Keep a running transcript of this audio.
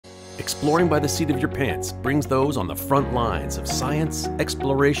Exploring by the Seat of Your Pants brings those on the front lines of science,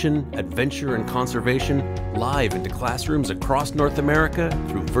 exploration, adventure, and conservation live into classrooms across North America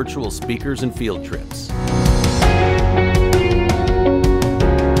through virtual speakers and field trips.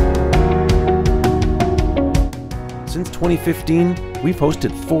 Since 2015, we've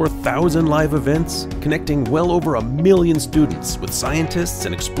hosted 4,000 live events, connecting well over 1 million students with scientists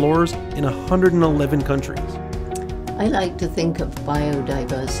and explorers in 111 countries. I like to think of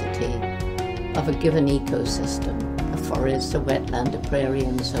biodiversity, of a given ecosystem, a forest, a wetland, a prairie,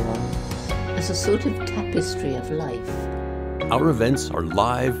 and so on, as a sort of tapestry of life. Our events are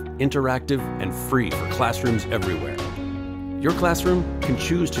live, interactive, and free for classrooms everywhere. Your classroom can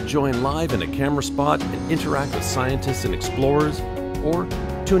choose to join live in a camera spot and interact with scientists and explorers, or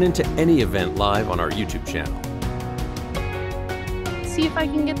tune into any event live on our YouTube channel. See if I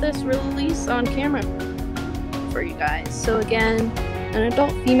can get this release on camera for you guys. So again, an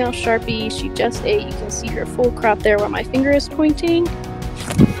adult female Sharpie, she just ate. You can see her full crop there where my finger is pointing.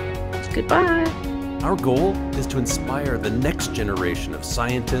 Goodbye. Our goal is to inspire the next generation of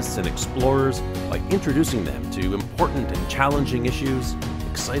scientists and explorers by introducing them to important and challenging issues,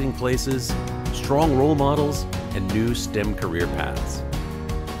 exciting places, strong role models, and new STEM career paths.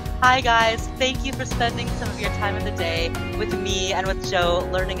 Hi guys, thank you for spending some of your time in the day with me and with Joe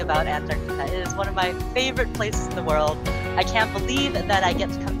learning about Antarctica. It is one of my favorite places in the world. I can't believe that I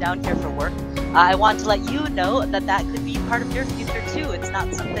get to come down here for work. I want to let you know that that could be part of your future too. It's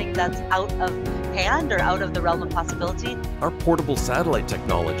not something that's out of hand or out of the realm of possibility. Our portable satellite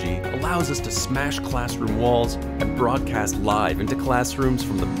technology allows us to smash classroom walls and broadcast live into classrooms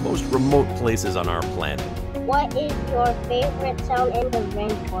from the most remote places on our planet. What is your favorite sound in the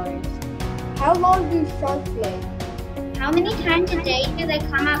rainforest? How long do sharks live? How many times a day do they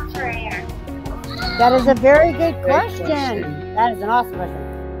come out for air? That is a very good question. That is an awesome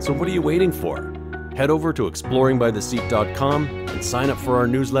question. So what are you waiting for? Head over to exploringbytheseat.com and sign up for our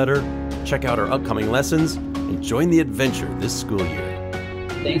newsletter, check out our upcoming lessons, and join the adventure this school year.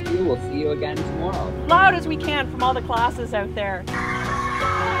 Thank you. We'll see you again tomorrow. Loud as we can from all the classes out there.